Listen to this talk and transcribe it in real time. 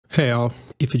Hey all,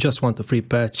 if you just want a free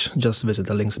patch, just visit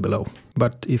the links below.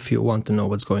 But if you want to know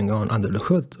what's going on under the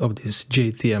hood of this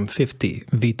JTM 50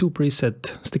 V2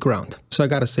 preset, stick around. So I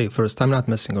gotta say first, I'm not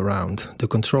messing around. The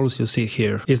controls you see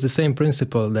here is the same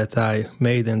principle that I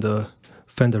made in the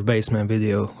Fender Bassman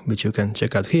video, which you can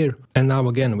check out here. And now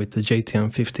again with the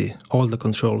JTM 50, all the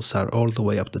controls are all the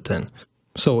way up to 10.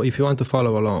 So if you want to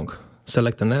follow along,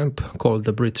 select an amp called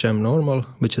the Bridge M Normal,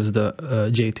 which is the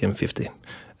JTM 50.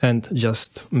 And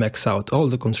just max out all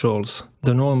the controls,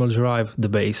 the normal drive, the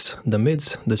bass, the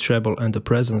mids, the treble and the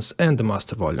presence and the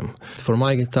master volume. For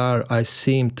my guitar I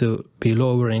seem to be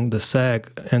lowering the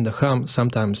sag and the hum,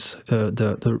 sometimes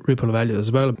the ripple value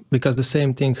as well, because the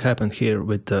same thing happened here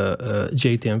with the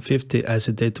JTM 50 as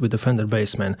it did with the Fender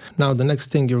Bassman. Now the next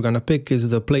thing you're gonna pick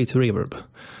is the plate reverb.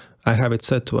 I have it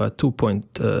set to a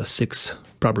 2.6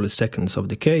 probably seconds of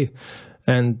decay,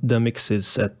 and the mix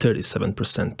is at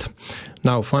 37%.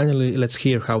 Now finally, let's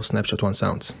hear how Snapshot 1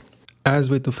 sounds. As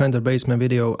with the Fender Bassman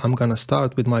video, I'm gonna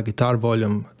start with my guitar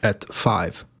volume at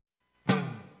 5.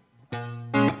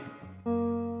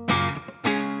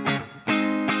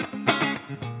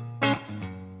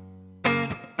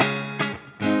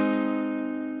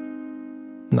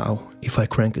 Now, if I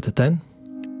crank it to 10,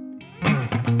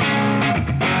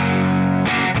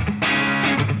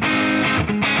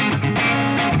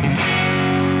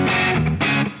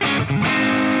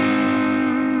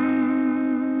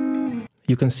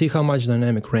 you can see how much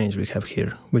dynamic range we have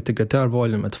here. With the guitar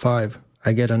volume at 5,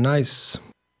 I get a nice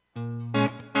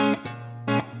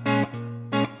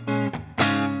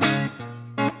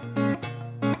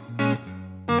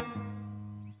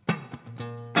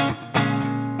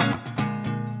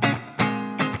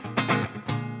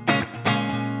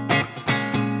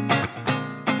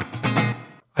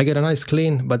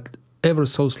clean but ever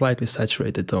so slightly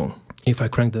saturated tone. If I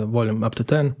crank the volume up to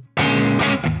 10,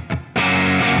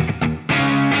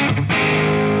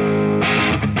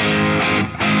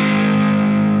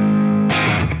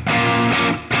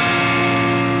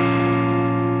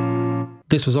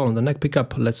 this was all on the neck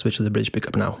pickup. Let's switch to the bridge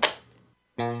pickup now.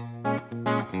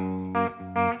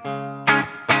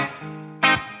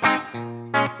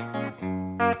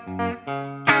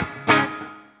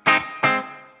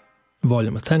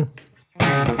 Volume at 10.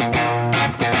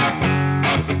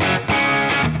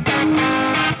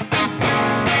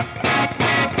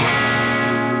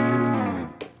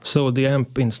 So the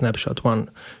amp in Snapshot 1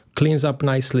 cleans up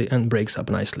nicely and breaks up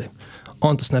nicely.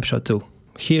 On to Snapshot 2.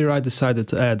 Here I decided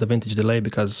to add a vintage delay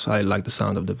because I like the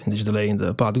sound of the vintage delay in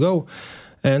the Pod Go,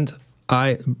 and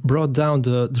I brought down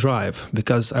the drive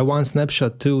because I want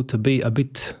Snapshot 2 to be a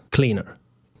bit cleaner.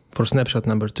 For Snapshot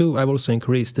number 2 I've also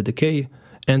increased the decay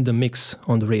and the mix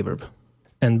on the reverb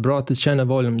and brought the channel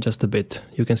volume just a bit.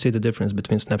 You can see the difference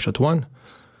between Snapshot 1,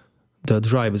 the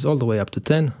drive is all the way up to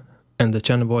 10 and the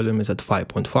channel volume is at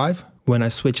 5.5. When I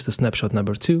switch to Snapshot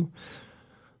number 2,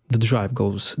 the drive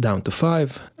goes down to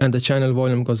 5 and the channel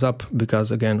volume goes up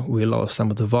because again we lost some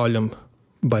of the volume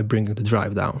by bringing the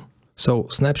drive down. So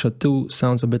Snapshot 2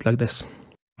 sounds a bit like this.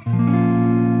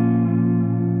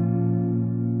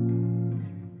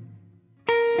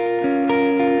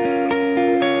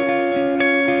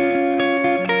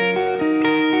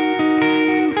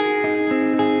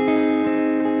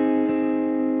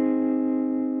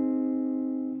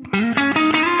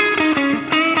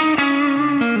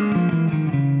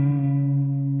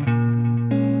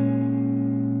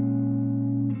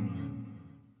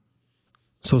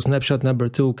 So Snapshot number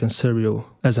 2 can serve you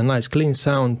as a nice clean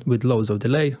sound with loads of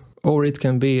delay, or it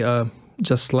can be a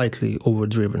just slightly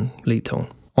overdriven lead tone.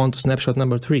 On to Snapshot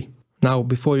number 3. Now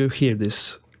before you hear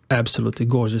this absolutely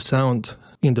gorgeous sound,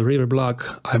 in the reverb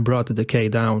block I brought the decay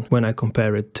down when I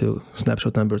compare it to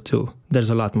Snapshot number 2. There's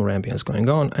a lot more ambience going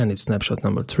on, and it's Snapshot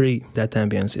number 3. That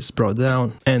ambience is brought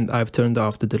down and I've turned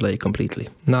off the delay completely.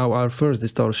 Now our first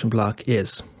distortion block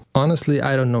is, honestly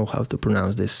I don't know how to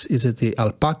pronounce this. Is it the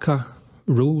Alpaca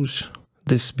Rouge?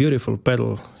 This beautiful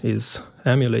pedal is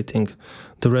emulating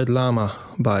the Red Llama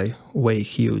by Way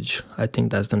Huge. I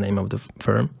think that's the name of the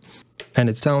firm. And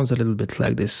it sounds a little bit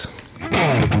like this.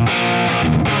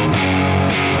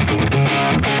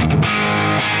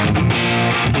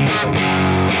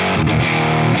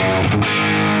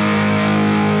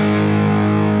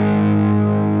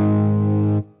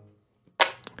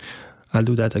 I'll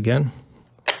do that again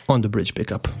on the bridge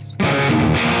pickup.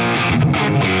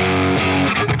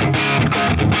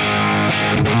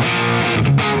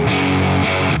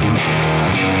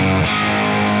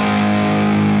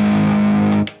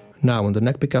 Now on the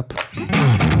neck pickup.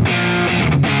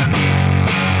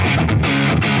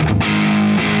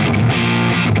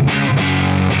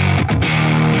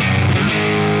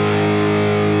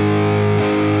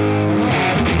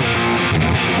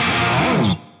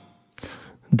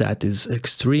 That is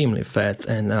extremely fat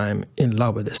and I'm in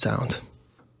love with the sound.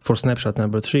 For snapshot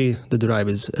number 3, the drive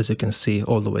is, as you can see,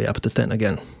 all the way up to 10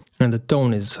 again. And the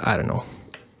tone is, I don't know.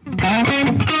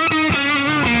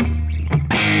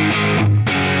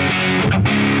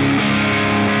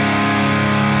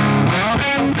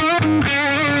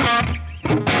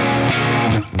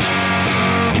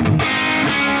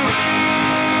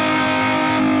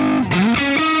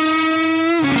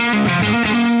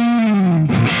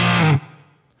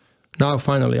 Now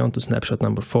finally on to snapshot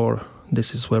number 4.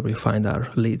 This is where we find our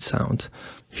lead sound.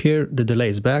 Here the delay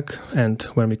is back, and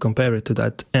when we compare it to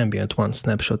that ambient one,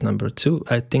 snapshot number 2,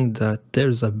 I think that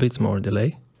there's a bit more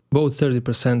delay. Both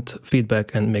 30%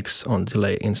 feedback and mix on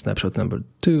delay in snapshot number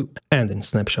 2, and in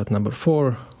snapshot number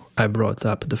 4 I brought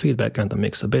up the feedback and the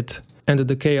mix a bit. And the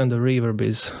decay on the reverb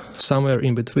is somewhere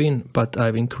in between, but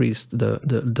I've increased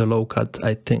the low cut,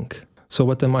 I think. So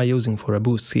what am I using for a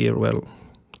boost here? Well,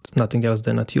 it's nothing else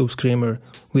than a tube screamer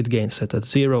with gain set at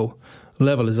 0.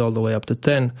 Level is all the way up to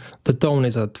 10. The tone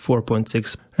is at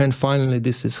 4.6. And finally,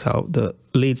 this is how the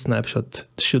lead snapshot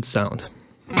should sound.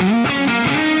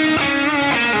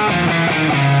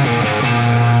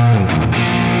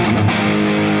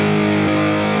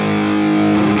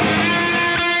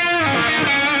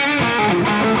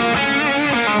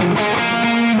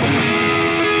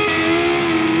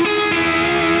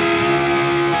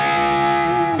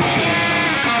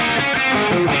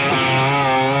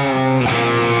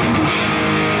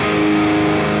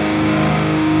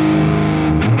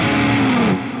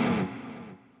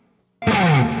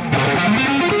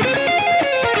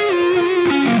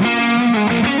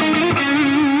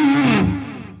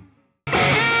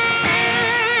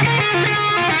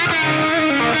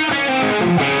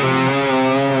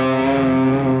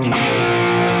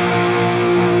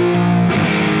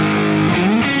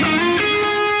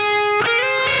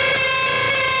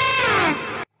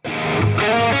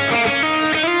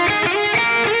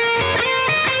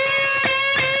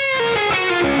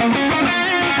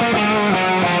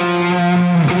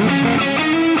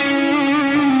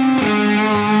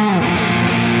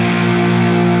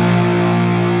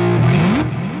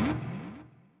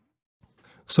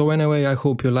 So anyway, I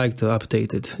hope you liked the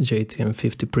updated JTM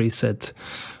 50 preset.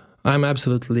 I'm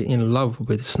absolutely in love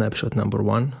with snapshot number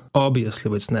 1, obviously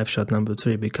with snapshot number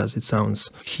 3 because it sounds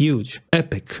huge,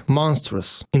 epic,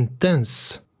 monstrous,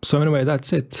 intense. So anyway,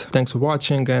 that's it. Thanks for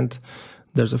watching, and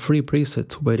there's a free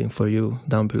preset waiting for you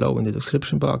down below in the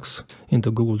description box in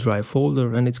the Google Drive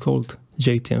folder, and it's called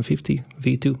JTM 50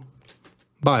 V2.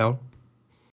 Bye all.